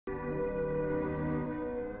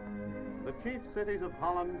chief cities of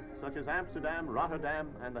Holland, such as Amsterdam, Rotterdam,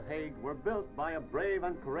 and The Hague, were built by a brave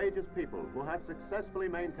and courageous people who have successfully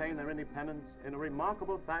maintained their independence in a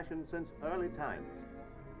remarkable fashion since early times.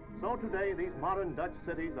 So today, these modern Dutch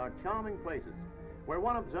cities are charming places where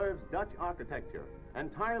one observes Dutch architecture,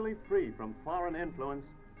 entirely free from foreign influence,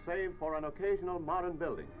 save for an occasional modern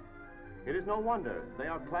building. It is no wonder they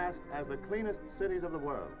are classed as the cleanest cities of the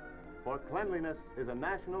world, for cleanliness is a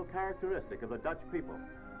national characteristic of the Dutch people.